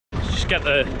get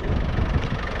the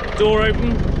door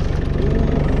open.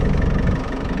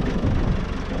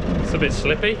 It's a bit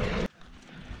slippy.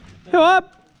 Go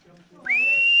up.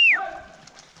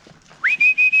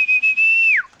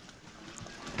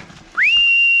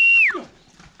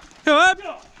 Go up.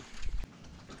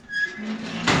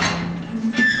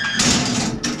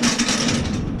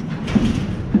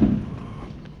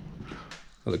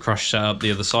 Got the crush set up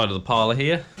the other side of the parlour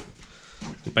here.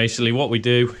 Basically what we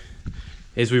do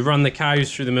is we run the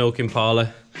cows through the milking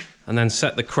parlour and then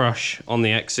set the crush on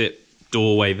the exit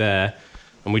doorway there,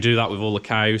 and we do that with all the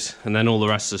cows, and then all the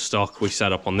rest of the stock we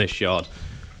set up on this yard.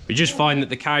 We just find that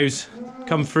the cows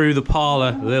come through the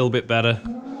parlour a little bit better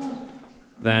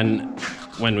than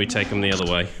when we take them the other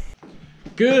way.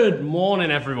 Good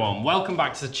morning everyone, welcome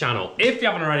back to the channel. If you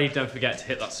haven't already, don't forget to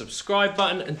hit that subscribe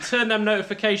button and turn them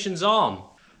notifications on.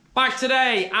 Back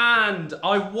today, and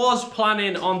I was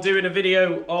planning on doing a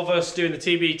video of us doing the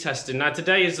TB testing. Now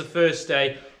today is the first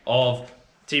day of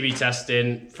TB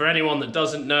testing. For anyone that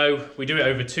doesn't know, we do it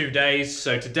over 2 days.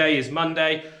 So today is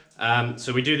Monday,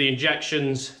 so we do the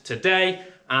injections today,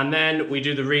 and then we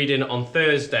do the reading on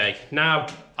Thursday. Now,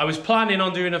 I was planning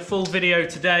on doing a full video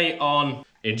today on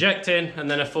injecting and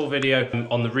then a full video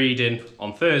on the reading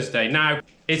on Thursday. Now,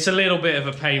 it's a little bit of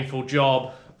a painful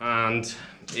job and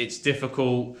it's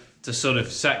difficult to sort of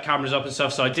set cameras up and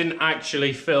stuff, so I didn't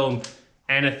actually film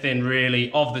anything really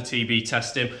of the TB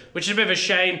testing, which is a bit of a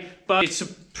shame, but it's a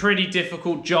pretty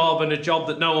difficult job and a job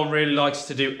that no one really likes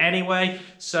to do anyway,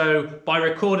 so by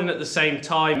recording at the same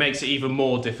time makes it even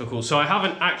more difficult. So I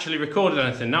haven't actually recorded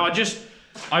anything. Now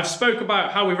I've spoke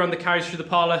about how we run the cows through the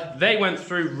parlour. They went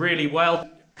through really well.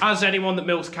 As anyone that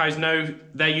milks cows know,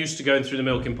 they're used to going through the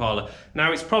milking parlour.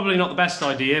 Now it's probably not the best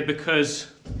idea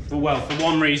because, well, for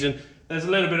one reason, there's a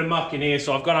little bit of muck in here,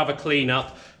 so I've got to have a clean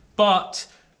up. But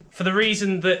for the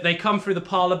reason that they come through the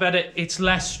parlour better, it's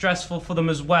less stressful for them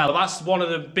as well. That's one of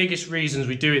the biggest reasons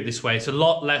we do it this way. It's a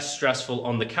lot less stressful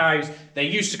on the cows. They're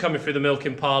used to coming through the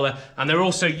milking parlour, and they're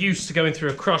also used to going through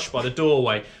a crush by the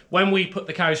doorway. When we put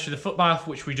the cows through the foot bath,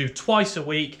 which we do twice a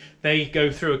week, they go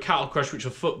through a cattle crush, which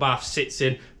a foot bath sits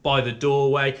in by the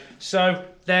doorway. So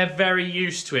they're very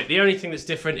used to it. The only thing that's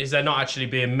different is they're not actually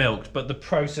being milked, but the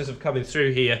process of coming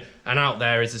through here and out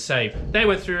there is the same. They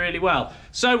went through really well.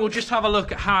 So we'll just have a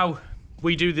look at how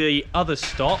we do the other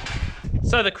stock.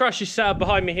 So the crush is set up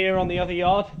behind me here on the other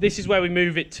yard. This is where we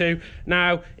move it to.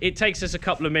 Now, it takes us a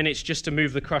couple of minutes just to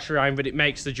move the crush around, but it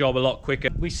makes the job a lot quicker.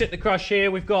 We sit the crush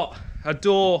here. We've got a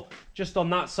door just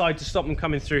on that side to stop them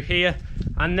coming through here.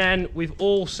 And then we've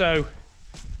also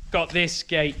got this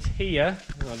gate here.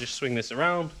 I'll just swing this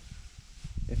around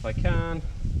if I can,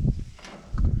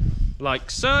 like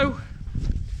so.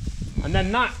 And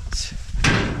then that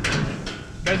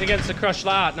goes against the crush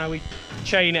like that. Now we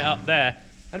chain it up there.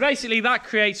 And basically that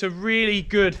creates a really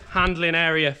good handling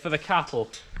area for the cattle.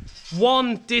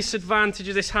 One disadvantage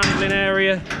of this handling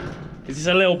area is it's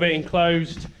a little bit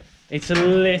enclosed. It's a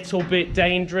little bit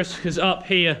dangerous because up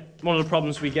here, one of the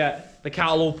problems we get, the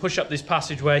cattle will push up this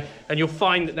passageway and you'll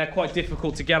find that they're quite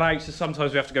difficult to get out, so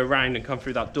sometimes we have to go round and come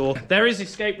through that door. There is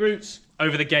escape routes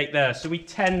over the gate there, so we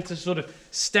tend to sort of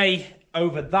stay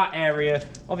over that area.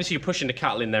 Obviously you're pushing the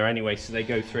cattle in there anyway, so they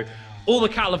go through. All the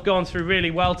cattle have gone through really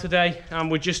well today,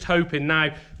 and we're just hoping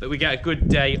now that we get a good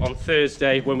day on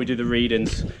Thursday when we do the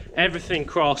readings. Everything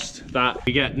crossed that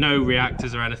we get no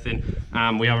reactors or anything,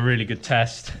 and we have a really good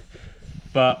test.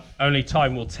 But only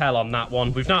time will tell on that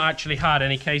one. We've not actually had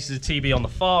any cases of TB on the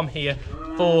farm here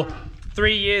for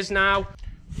 3 years now.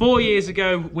 4 years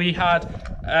ago, we had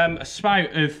a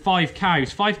spout of 5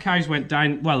 cows. 5 cows went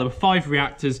down. Well, there were 5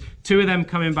 reactors, 2 of them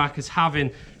coming back as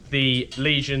having the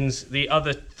lesions. The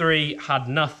other 3 had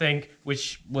nothing,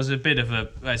 which was a bit of a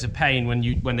pain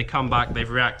when they come back, they've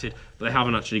reacted, but they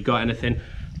haven't actually got anything.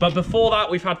 But before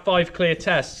that, we've had 5 clear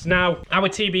tests. Now, our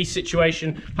TB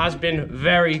situation has been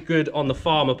very good on the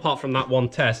farm, apart from that one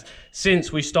test,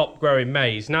 since we stopped growing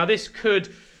maize. Now, this could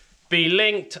be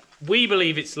linked. We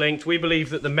believe it's linked. We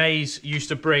believe that the maize used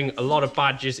to bring a lot of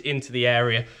badgers into the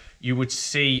area. You would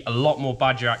see a lot more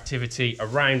badger activity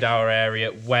around our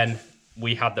area when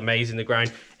we had the maize in the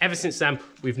ground. Ever since then,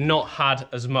 we've not had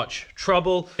as much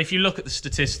trouble. If you look at the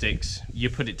statistics,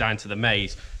 you put it down to the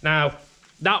maize. Now,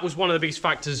 that was one of the biggest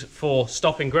factors for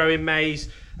stopping growing maize.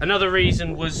 Another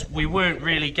reason was we weren't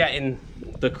really getting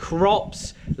the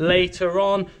crops later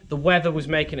on. The weather was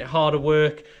making it harder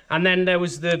work. And then there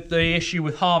was the issue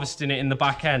with harvesting it in the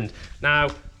back end. Now,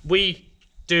 we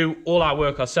do all our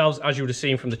work ourselves, as you would have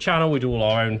seen from the channel. We do all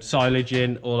our own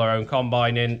silaging, all our own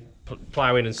combining,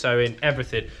 ploughing and sowing,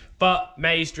 everything. But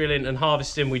maize drilling and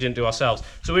harvesting, we didn't do ourselves.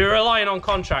 So we were relying on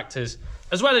contractors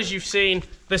as well as you've seen,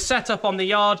 the setup on the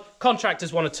yard,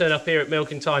 contractors want to turn up here at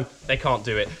milking time, they can't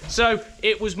do it. So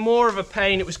it was more of a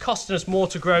pain, it was costing us more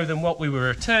to grow than what we were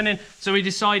returning. So we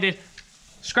decided,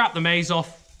 scrap the maize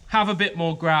off, have a bit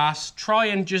more grass, try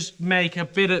and just make a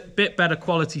bit better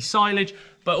quality silage,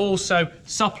 but also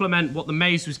supplement what the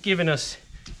maize was giving us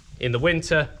in the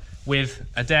winter with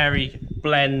a dairy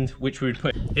blend, which we would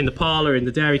put in the parlour, in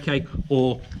the dairy cake,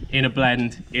 or in a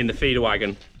blend in the feeder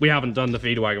wagon. We haven't done the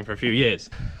feeder wagon for a few years.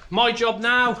 My job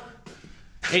now,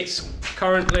 it's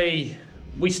currently,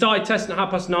 we started testing at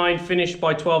 9:30, finished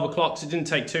by 12 o'clock, so it didn't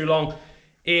take too long.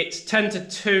 It's 10 to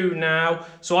 2 now,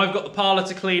 so I've got the parlour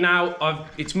to clean out.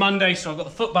 It's Monday, so I've got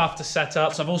the foot bath to set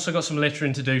up, so I've also got some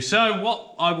littering to do. So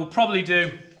what I will probably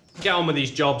do, get on with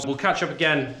these jobs. We'll catch up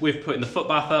again with putting the foot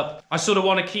bath up. I sort of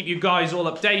want to keep you guys all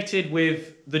updated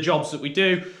with the jobs that we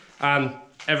do, and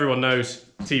everyone knows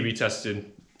TB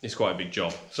testing is quite a big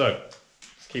job, so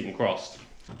let's keep them crossed.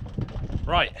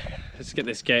 Right, let's get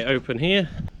this gate open here.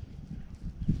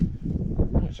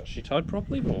 Oh, it's actually tied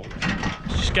properly, but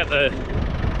let's just get the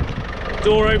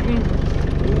door open.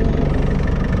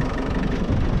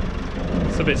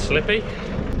 It's a bit slippy.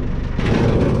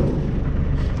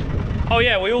 Oh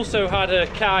yeah, we also had a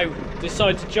cow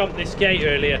decide to jump this gate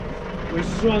earlier. We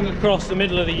swung across the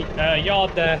middle of the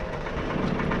yard there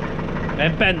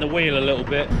and bent the wheel a little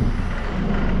bit.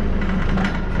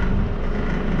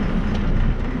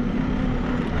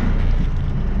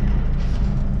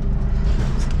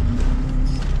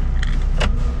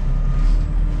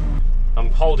 I'm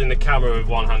holding the camera with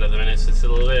one hand at the minute, so it's a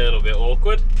little bit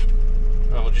awkward.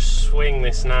 And we'll just swing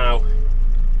this now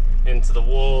into the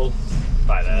wall,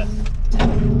 right there.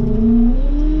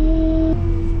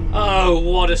 Oh,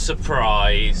 what a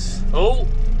surprise. Oh,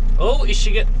 is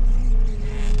she get...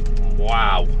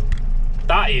 Wow.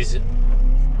 That is...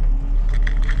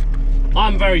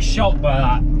 I'm very shocked by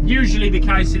that. Usually the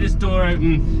cow see this door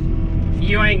open,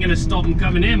 you ain't gonna stop them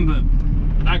coming in, but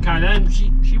that cow then,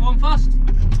 she wasn't fussed.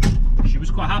 She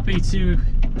was quite happy to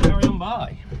carry on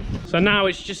by. So now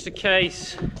it's just a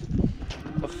case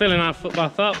of filling our foot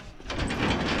bath up.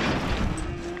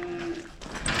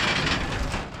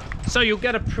 So you'll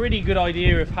get a pretty good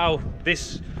idea of how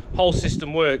this whole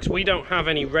system works. We don't have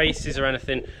any races or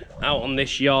anything out on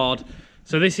this yard,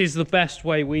 so this is the best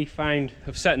way we found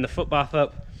of setting the foot bath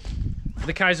up.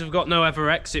 The cows have got no other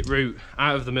exit route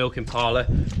out of the milking parlour,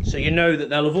 so you know that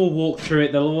they'll have all walked through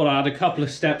it, they'll all add a couple of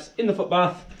steps in the foot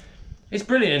bath. It's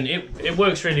brilliant, it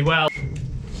works really well.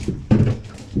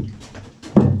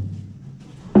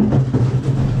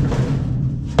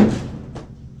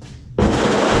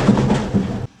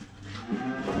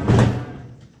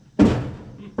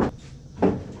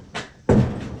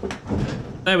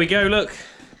 There we go, look.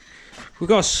 We've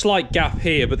got a slight gap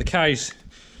here, but the cows,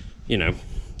 you know,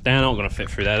 they're not going to fit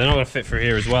through there. They're not going to fit through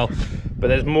here as well. But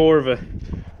there's more of a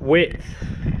width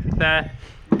there.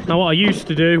 Now what I used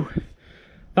to do,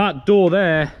 that door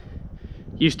there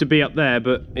used to be up there,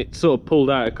 but it sort of pulled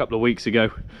out a couple of weeks ago.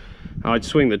 I'd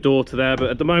swing the door to there, but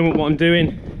at the moment what I'm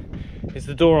doing is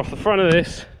the door off the front of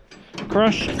this,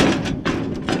 crush,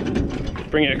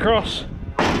 bring it across,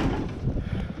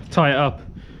 tie it up,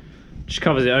 just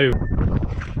covers it over.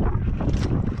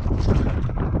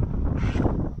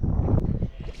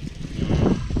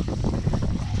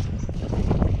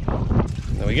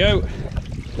 There we go.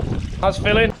 That's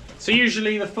filling. So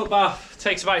usually the foot bath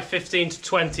takes about 15 to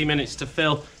 20 minutes to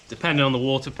fill, depending on the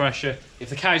water pressure. If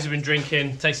the cows have been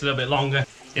drinking, it takes a little bit longer.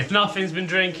 If nothing's been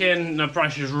drinking, the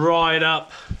pressure's right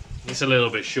up, it's a little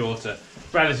bit shorter.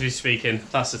 Relatively speaking,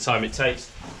 that's the time it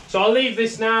takes. So I'll leave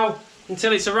this now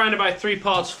until it's around about 3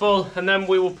 parts full, and then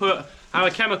we will put our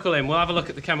chemical in. We'll have a look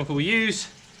at the chemical we use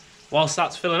whilst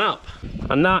that's filling up.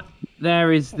 And that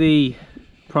there is the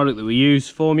product that we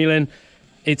use, Formulin.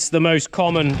 It's the most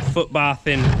common foot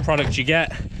bathing product you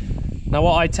get. Now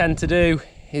what I tend to do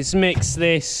is mix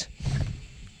this.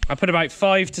 I put about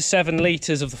 5 to 7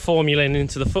 litres of the Formulin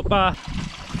into the foot bath,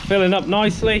 filling up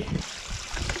nicely.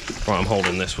 Right, I'm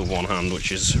holding this with one hand,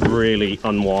 which is really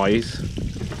unwise.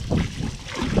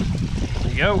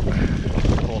 There you go.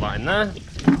 Pour that in there.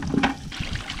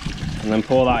 And then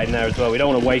pour that in there as well. We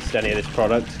don't want to waste any of this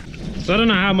product. So I don't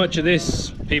know how much of this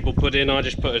people put in. I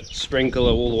just put a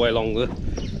sprinkler all the way along the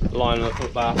line of the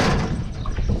foot bath.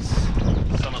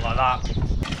 Something like that.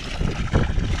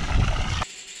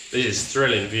 This is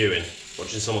thrilling viewing,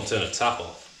 watching someone turn a tap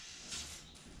off.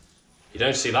 You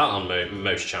don't see that on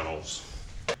most channels.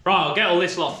 Right, I'll get all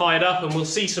this lot fired up and we'll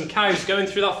see some cows going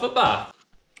through that foot bath.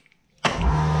 There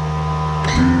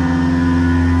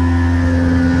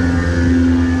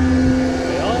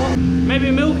we are. Maybe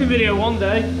a milking video one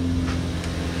day.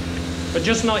 but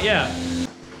just not yet.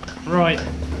 Right,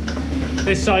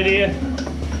 this side here,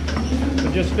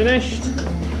 we've just finished.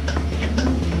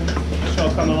 So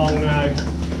I'll come along now.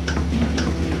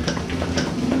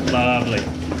 Lovely.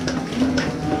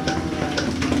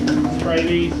 Spray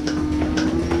these.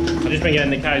 I've just been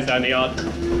getting the cows down the yard.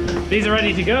 These are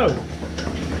ready to go.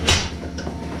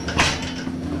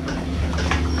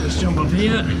 Let's jump up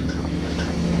here.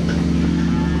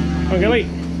 Okay, wait.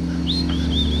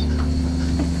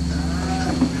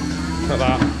 Look at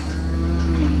that.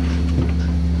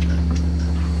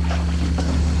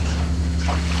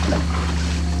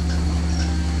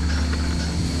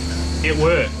 It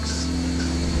works.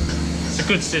 It's a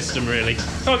good system, really.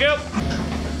 Okay.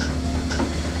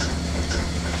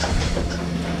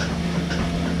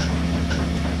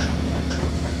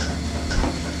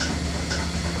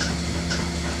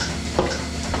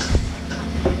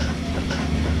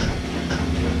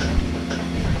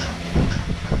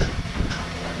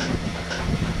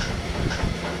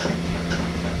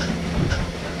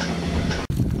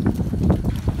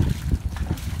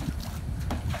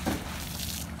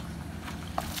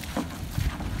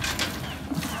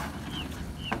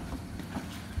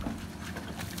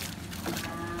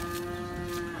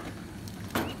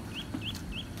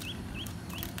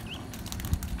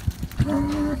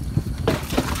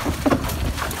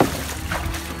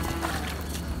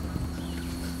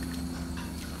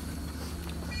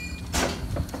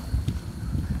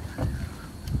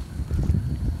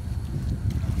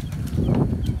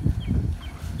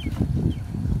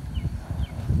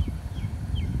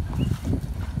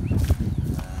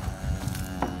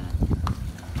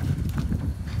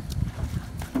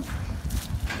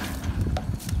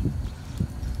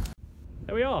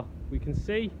 There we are. We can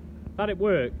see that it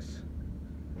works.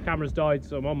 Camera's died,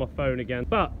 so I'm on my phone again.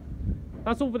 But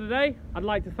that's all for today. I'd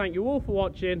like to thank you all for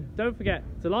watching. Don't forget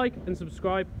to like and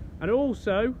subscribe. And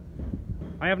also,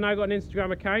 I have now got an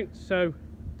Instagram account. So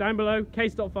down below,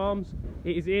 case.farms.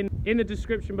 It is in the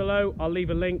description below. I'll leave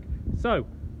a link. So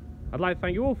I'd like to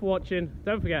thank you all for watching.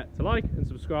 Don't forget to like and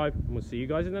subscribe. And we'll see you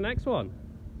guys in the next one.